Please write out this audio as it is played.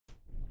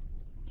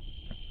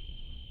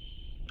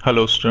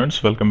Hello students,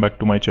 welcome back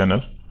to my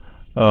channel.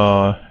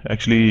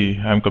 Actually,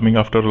 I'm coming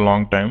after a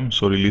long time,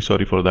 so really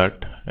sorry for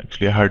that.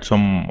 Actually, I had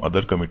some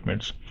other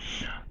commitments.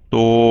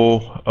 तो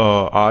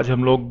आज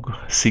हम लोग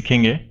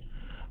सीखेंगे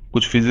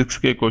कुछ physics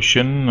के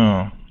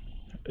question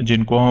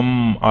जिनको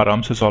हम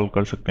आराम से सॉल्व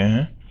कर सकते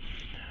हैं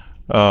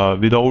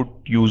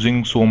without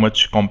using so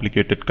much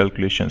complicated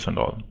calculations and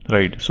all,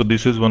 right? So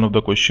this is one of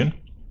the question.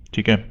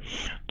 ठीक है,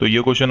 तो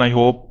ये क्वेश्चन आई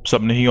होप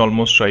सबने ही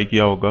ऑलमोस्ट ट्राई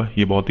किया होगा.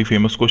 ये बहुत ही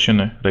फेमस क्वेश्चन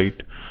है,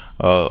 राइट?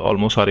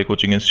 ऑलमोस्ट सारे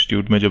कोचिंग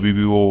इंस्टीट्यूट में जब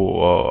भी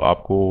वो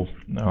आपको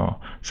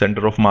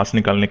सेंटर ऑफ मास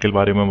निकालने के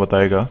बारे में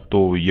बताएगा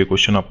तो ये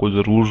क्वेश्चन आपको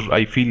ज़रूर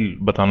आई फील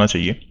बताना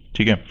चाहिए.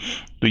 ठीक है,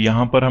 तो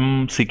यहाँ पर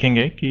हम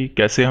सीखेंगे कि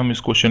कैसे हम इस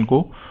क्वेश्चन को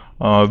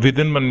विद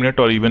इन 1 मिनट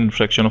और इवन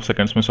फ्रैक्शन ऑफ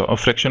सेकंड्स में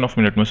फ्रैक्शन ऑफ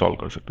मिनट में सॉल्व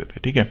कर सकते थे.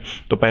 ठीक है,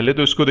 तो पहले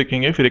तो इसको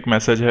देखेंगे, फिर एक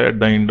मैसेज है at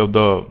the end of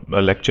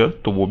the lecture,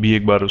 तो वो भी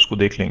एक बार उसको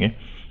देख लेंगे.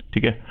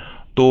 ठीक है,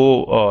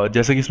 तो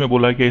जैसे कि इसमें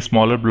बोला है कि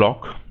स्मॉलर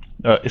ब्लॉक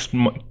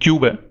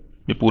क्यूब है,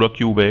 ये पूरा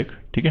क्यूब है एक.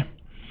 ठीक है,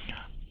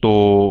 तो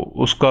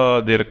उसका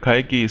दे रखा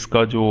है कि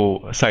इसका जो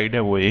साइड है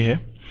वो ए है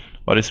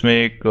और इसमें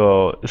एक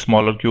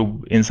स्मॉलर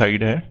क्यूब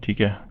इनसाइड है.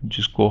 ठीक है,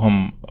 जिसको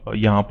हम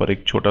यहाँ पर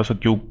एक छोटा सा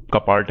क्यूब का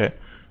पार्ट है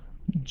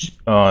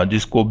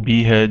जिसको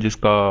बी है,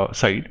 जिसका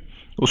साइड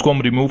उसको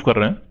हम रिमूव कर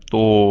रहे हैं.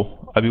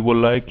 तो अभी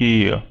बोल रहा है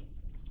कि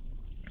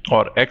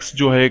और x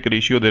जो है एक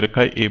रेशियो दे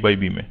रखा है a बाई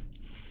बी में.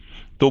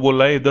 तो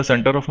बोल रहा है the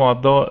centre of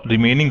the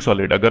remaining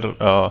solid, अगर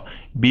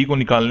b को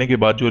निकालने के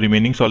बाद जो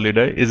रिमेनिंग सॉलिड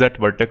है इज एट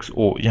वर्टेक्स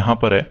o, यहाँ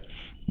पर है,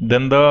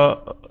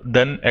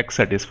 देन x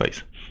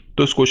सेटिस्फाइज.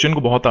 तो इस क्वेश्चन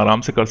को बहुत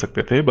आराम से कर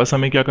सकते थे, बस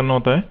हमें क्या करना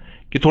होता है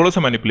कि थोड़ा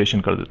सा मैनिपुलेशन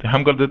कर देते हैं.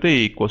 हम कर देते हैं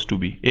a equals to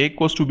be. a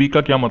equals to be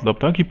का क्या मतलब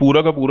था कि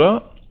पूरा का पूरा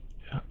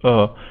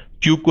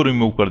क्यूब को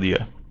रिमूव कर दिया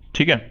है.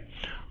 ठीक है,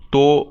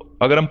 तो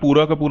अगर हम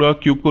पूरा का पूरा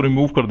क्यूब को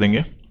रिमूव कर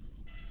देंगे,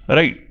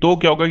 राइट, तो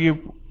क्या होगा कि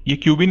ये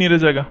क्यूब ही नहीं रह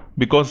जाएगा,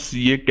 बिकॉज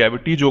ये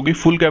कैविटी जो होगी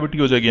फुल कैविटी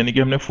हो जाएगी, यानी कि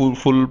हमने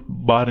फुल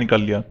बाहर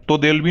निकाल लिया, तो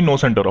there will be no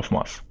centre of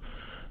mass,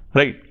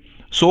 right?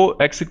 So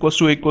x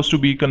equals to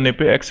be करने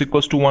पे x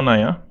इक्वल्स टू 1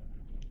 आया,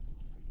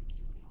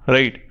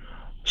 राइट?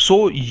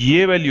 सो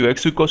ये value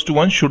x equals to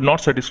 1 should not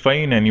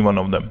satisfy in any one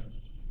of them.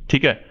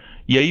 ठीक है,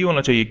 यही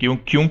होना चाहिए,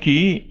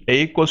 क्योंकि a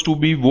इक्वल्स टू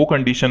बी वो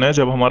कंडीशन है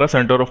जब हमारा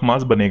सेंटर ऑफ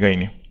मास बनेगा ही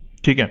नहीं.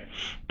 ठीक है,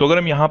 तो अगर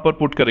हम यहां पर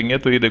पुट करेंगे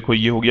तो ये देखो,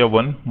 ये हो गया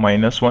 1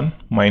 -1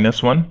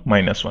 -1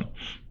 -1,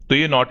 तो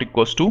ये not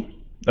equals to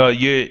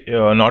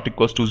not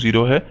equals to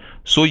 0 है.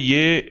 सो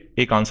ये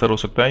एक आंसर हो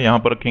सकता है. यहां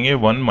पर रखेंगे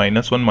 1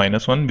 -1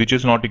 -1 which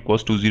is not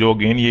equals to 0,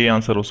 again ये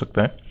आंसर हो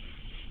सकता है.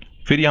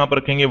 फिर यहां पर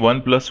रखेंगे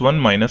 1 + 1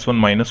 -1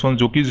 -1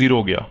 जो कि 0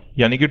 हो गया,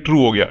 यानी कि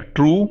ट्रू हो गया.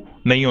 ट्रू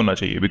नहीं होना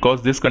चाहिए because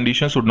this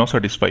condition should not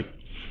satisfy,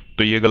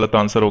 तो ये गलत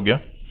आंसर हो गया.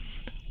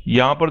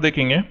 यहां पर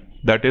देखेंगे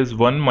दैट इज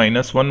 1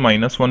 -1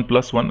 -1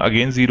 + 1,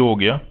 अगेन 0 हो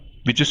गया,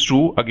 which is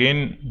true.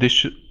 Again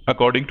this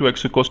according to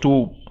x equals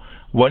to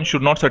 1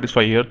 should not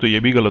satisfy here, तो ये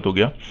भी गलत हो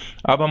गया.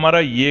 अब हमारा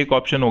ये एक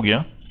ऑप्शन हो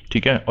गया,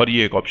 ठीक है, और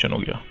ये एक ऑप्शन हो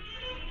गया.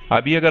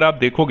 अभी अगर आप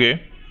देखोगे,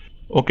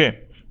 ओके,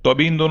 तो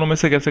अभी इन दोनों में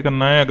से कैसे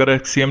करना है? अगर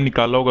एक्सीएम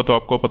निकाला होगा तो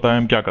आपको पता है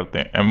हम क्या करते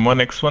हैं,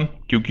 m1 x1,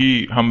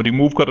 क्योंकि हम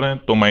रिमूव कर रहे हैं,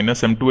 तो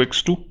 -m2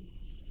 x2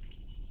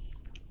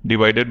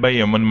 divided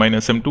by m1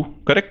 - m2,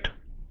 correct?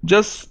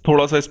 Just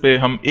थोड़ा सा इस पे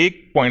हम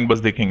एक पॉइंट बस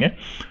देखेंगे.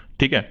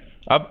 ठीक है,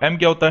 अब m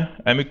क्या होता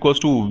है? m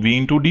equals to v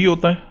into D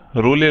होता है.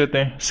 रो ले लेते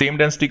हैं, सेम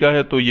डेंसिटी का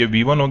है, तो ये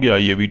v1 हो गया,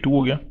 ये v2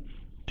 हो गया.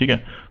 ठीक है,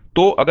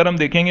 तो अगर हम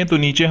देखेंगे तो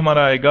नीचे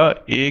हमारा आएगा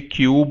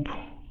a³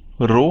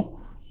 रो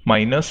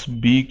माइनस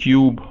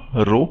b³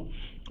 रो,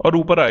 और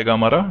ऊपर आएगा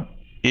हमारा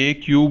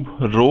a³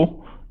 रो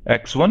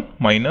x1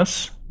 माइनस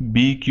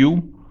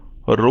b³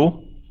 रो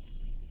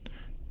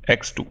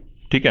x2.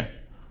 ठीक है,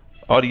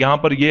 और यहां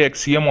पर ये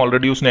एक्सीएम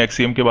ऑलरेडी उसने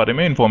एक्सीएम के बारे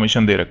में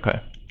इंफॉर्मेशन दे रखा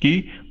है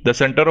कि the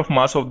centre of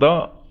mass of the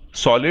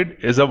solid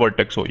is a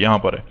vertex हो, यहां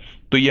पर है.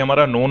 तो ये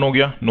हमारा नोन हो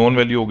गया, नोन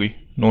वैल्यू हो गई,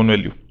 नोन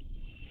वैल्यू.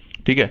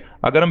 ठीक है,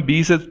 अगर हम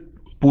b से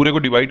पूरे को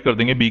डिवाइड कर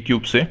देंगे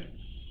b³ से,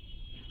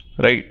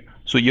 राइट,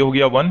 सो ये हो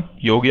गया 1,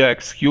 ये हो गया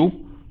x³,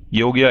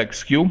 ये हो गया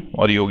x³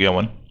 और ये हो गया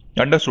 1.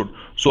 अंडरस्टूड?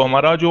 सो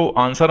हमारा जो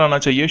आंसर आना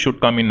चाहिए शुड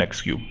कम इन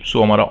x³.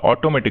 सो हमारा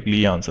ऑटोमेटिकली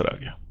ये आंसर आ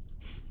गया.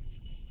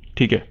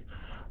 ठीक है,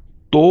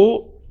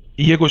 तो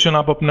ये क्वेश्चन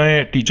आप अपने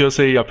टीचर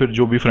से या फिर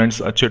जो भी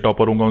फ्रेंड्स अच्छे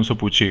टॉपर होंगे उनसे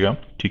पूछिएगा.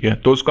 ठीक है,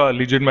 तो उसका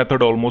लिजिट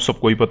मेथड ऑलमोस्ट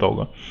सबको ही पता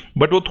होगा,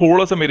 बट वो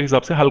थोड़ा सा मेरे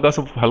हिसाब से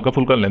हल्का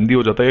फुल्का लेंदी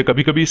हो जाता है,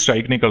 कभी कभी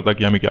स्ट्राइक नहीं करता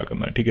कि हमें क्या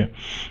करना है. ठीक है,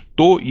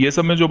 तो ये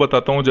सब मैं जो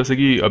बताता हूँ, जैसे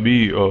कि अभी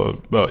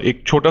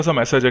एक छोटा सा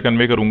मैसेज है,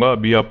 कन्वे करूंगा.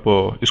 अभी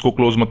आप इसको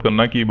क्लोज मत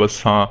करना कि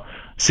बस हाँ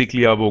सीख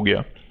लिया अब हो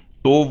गया.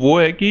 तो वो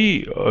है कि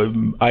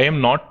I am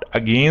not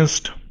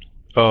against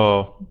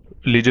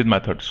legit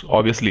methods.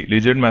 Obviously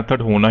legit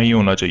method होना ही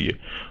होना चाहिए,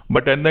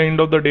 but at the end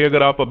of the day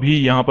अगर आप अभी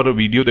यहाँ पर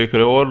वीडियो देख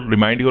रहे हो और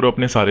रिमाइंड करो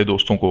अपने सारे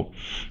दोस्तों को,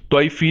 तो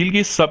आई फील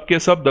कि सब के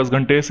सब 10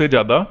 घंटे से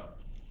ज़्यादा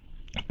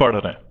पढ़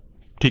रहे हैं.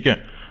 ठीक है,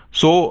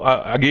 so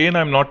again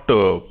I am not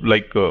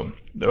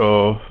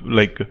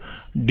like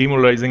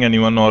demoralising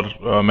anyone,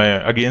 और मैं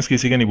अगेंस्ट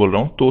किसी के नहीं बोल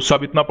रहा हूँ. तो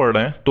सब इतना पढ़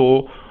रहे हैं,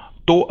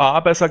 तो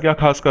आप ऐसा क्या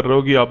खास कर रहे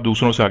हो कि आप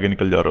दूसरों से आगे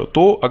निकल जा रहे हो?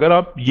 तो अगर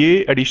आप,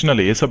 ये एडिशनल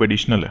है, ये सब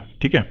एडिशनल है.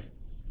 ठीक है,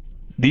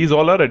 दीज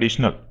ऑल आर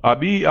एडिशनल।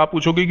 अभी आप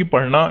पूछोगे कि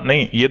पढ़ना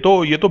नहीं, ये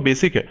तो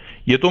बेसिक है।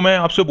 ये तो मैं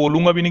आपसे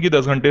बोलूंगा भी नहीं कि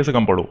 10 घंटे से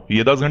कम पढ़ो,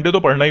 ये 10 घंटे तो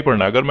पढ़ना ही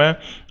पढ़ना है। अगर मैं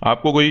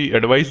आपको कोई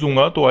एडवाइस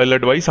दूंगा तो आई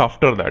एडवाइस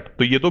आफ्टर दैट।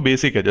 तो ये तो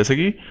बेसिक है, जैसे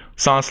कि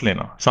सांस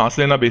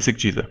लेना बेसिक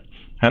चीज़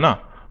है ना।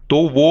 तो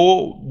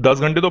वो 10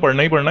 घंटे तो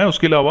पढ़ना ही पढ़ना है,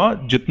 उसके अलावा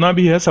जितना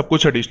भी है सब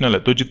कुछ एडिशनल है।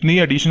 तो जितनी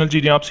एडिशनल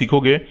चीज़ें आप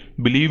सीखोगे,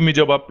 बिलीव मी,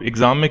 जब आप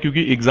एग्जाम में,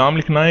 क्योंकि एग्जाम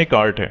लिखना एक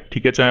आर्ट है,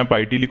 ठीक है, चाहे आप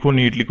आईटी लिखो,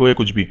 नीट लिखो या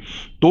कुछ भी,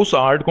 तो उस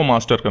आर्ट को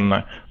मास्टर करना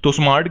है। तो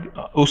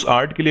उस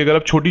आर्ट के लिए अगर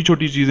आप छोटी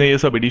छोटी चीज़ें, ये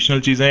सब एडिशनल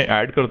चीज़ें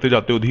ऐड करते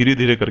जाते हो धीरे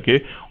धीरे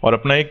करके, और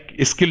अपना एक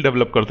स्किल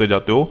डेवलप करते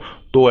जाते हो,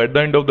 तो at the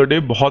end of the day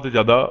बहुत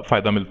ज़्यादा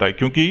फायदा मिलता है।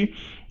 क्योंकि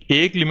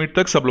एक लिमिट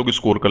तक सब लोग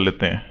स्कोर कर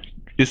लेते हैं,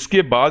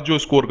 इसके बाद जो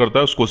स्कोर करता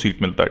है उसको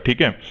सीट मिलता है,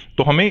 ठीक है।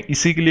 तो हमें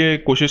इसी के लिए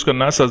कोशिश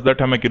करना है, सच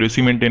दैट हम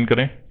एक्यूरेसी मेंटेन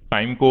करें,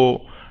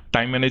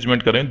 टाइम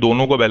मैनेजमेंट करें,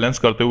 दोनों को बैलेंस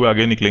करते हुए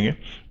आगे निकलेंगे।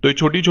 तो ये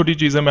छोटी छोटी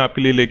चीज़ें मैं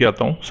आपके लिए लेके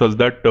आता हूँ, सच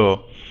दैट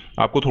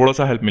आपको थोड़ा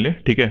सा हेल्प मिले,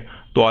 ठीक है।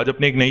 तो आज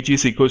अपने एक नई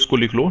चीज़ सीखो, इसको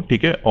लिख लो,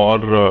 ठीक है।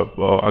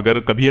 और अगर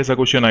कभी ऐसा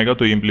क्वेश्चन आएगा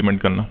तो ये इंप्लीमेंट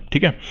करना,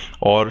 ठीक है।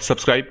 और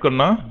सब्सक्राइब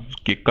करना,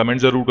 कि कमेंट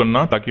ज़रूर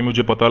करना, ताकि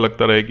मुझे पता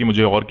लगता रहे कि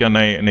मुझे और क्या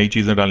नई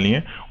चीज़ें डालनी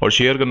है। और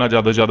शेयर करना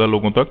ज़्यादा से ज़्यादा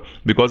लोगों तक,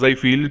 बिकॉज आई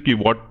फील कि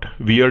व्हाट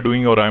वी आर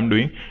डूइंग और I am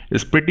doing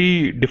is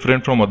pretty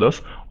different from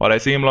others. और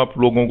ऐसे ही हम आप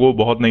लोगों को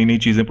बहुत नई नई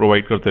चीज़ें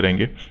प्रोवाइड करते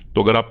रहेंगे।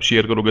 तो अगर आप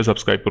शेयर करोगे,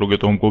 सब्सक्राइब करोगे,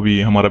 तो हमको भी,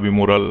 हमारा भी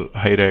मोरल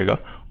हाई रहेगा,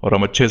 और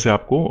हम अच्छे से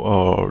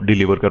आपको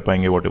डिलीवर कर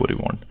पाएंगे what ever you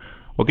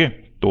want. Okay,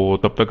 तो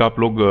तब तक आप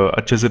लोग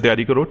अच्छे से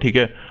तैयारी करो, ठीक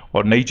है।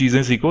 और नई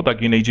चीज़ें सीखो,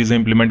 ताकि नई चीज़ें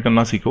इंप्लीमेंट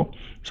करना सीखो।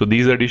 So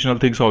these additional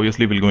things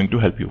obviously will going to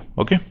help you.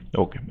 Okay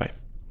okay, bye.